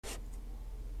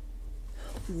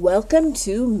Welcome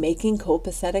to Making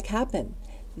Copacetic Happen.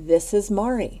 This is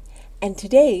Mari, and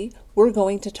today we're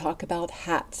going to talk about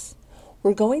hats.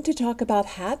 We're going to talk about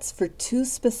hats for two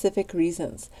specific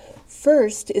reasons.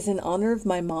 First is in honor of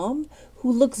my mom,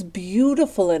 who looks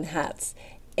beautiful in hats.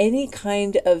 Any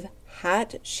kind of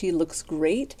hat, she looks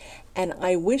great, and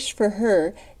I wish for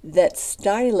her that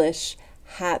stylish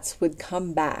hats would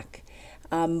come back.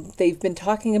 They've been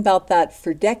talking about that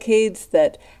for decades,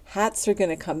 that hats are going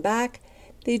to come back.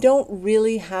 They don't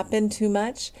really happen too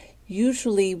much.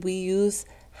 Usually we use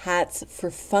hats for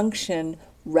function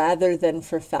rather than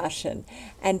for fashion.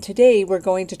 And today we're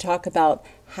going to talk about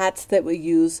hats that we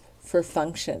use for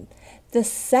function. The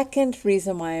second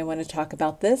reason why I want to talk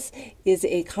about this is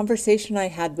a conversation I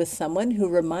had with someone who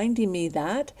reminded me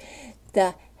that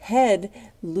the head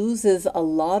loses a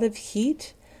lot of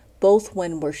heat both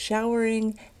when we're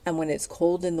showering and when it's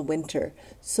cold in the winter.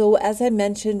 So as I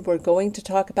mentioned, we're going to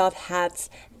talk about hats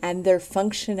and their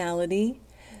functionality.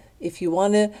 If you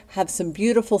want to have some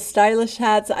beautiful stylish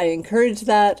hats, I encourage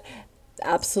that.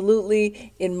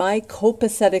 Absolutely. In my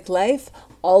copacetic life,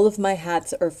 all of my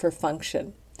hats are for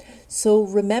function. So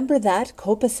remember that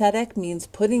copacetic means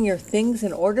putting your things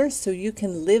in order so you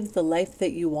can live the life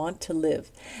that you want to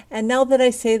live. And now that I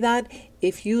say that,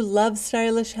 if you love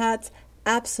stylish hats,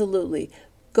 absolutely.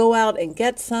 Go out and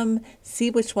get some, see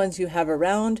which ones you have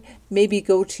around, maybe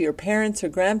go to your parents or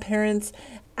grandparents,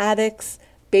 attics,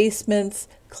 basements,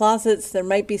 closets. There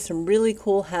might be some really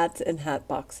cool hats and hat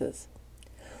boxes.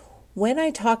 When I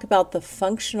talk about the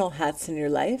functional hats in your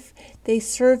life, they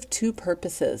serve two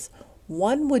purposes.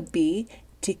 One would be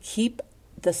to keep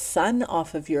the sun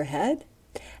off of your head,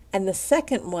 and the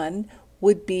second one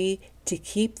would be to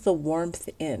keep the warmth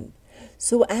in.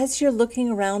 So as you're looking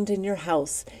around in your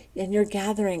house and you're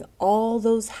gathering all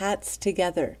those hats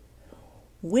together,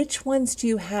 which ones do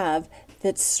you have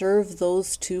that serve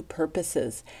those two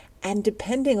purposes? And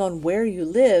depending on where you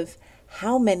live,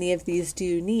 how many of these do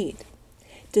you need?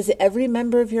 Does every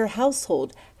member of your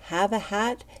household have a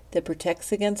hat that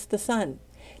protects against the sun?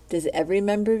 Does every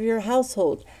member of your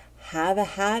household have a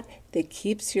hat that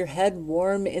keeps your head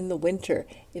warm in the winter,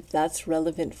 if that's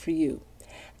relevant for you?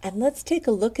 And let's take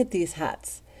a look at these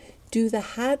hats. Do the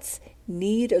hats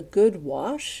need a good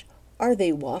wash? Are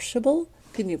they washable?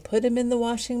 Can you put them in the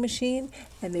washing machine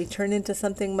and they turn into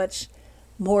something much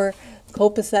more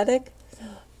copacetic?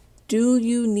 Do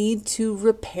you need to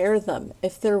repair them?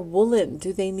 If they're woolen,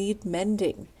 do they need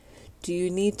mending? Do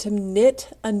you need to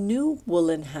knit a new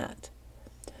woolen hat?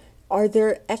 Are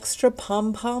there extra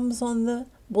pom-poms on the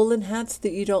woolen hats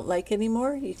that you don't like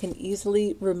anymore? You can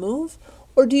easily remove?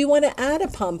 Or do you want to add a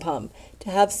pom-pom to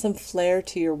have some flair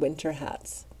to your winter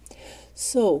hats?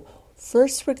 So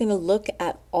first we're going to look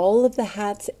at all of the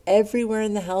hats everywhere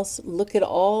in the house. Look at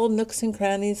all nooks and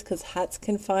crannies, because hats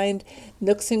can find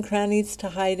nooks and crannies to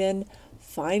hide in.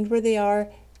 Find where they are,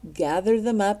 gather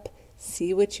them up,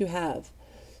 see what you have.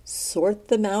 Sort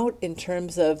them out in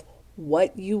terms of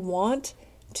what you want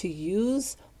to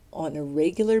use on a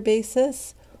regular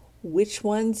basis, which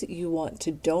ones you want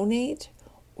to donate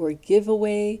or give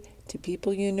away to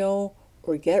people you know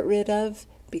or get rid of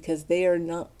because they are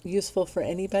not useful for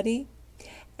anybody.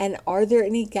 And are there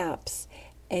any gaps,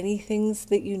 any things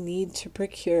that you need to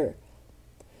procure?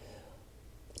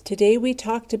 Today we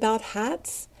talked about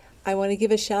hats. I want to give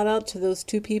a shout out to those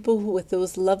two people with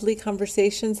those lovely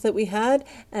conversations that we had,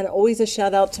 and always a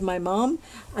shout out to my mom.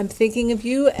 I'm thinking of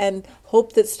you and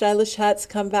hope that stylish hats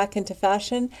come back into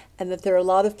fashion and that there are a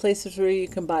lot of places where you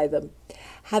can buy them.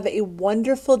 Have a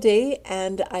wonderful day,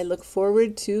 and I look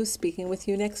forward to speaking with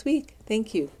you next week.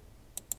 Thank you.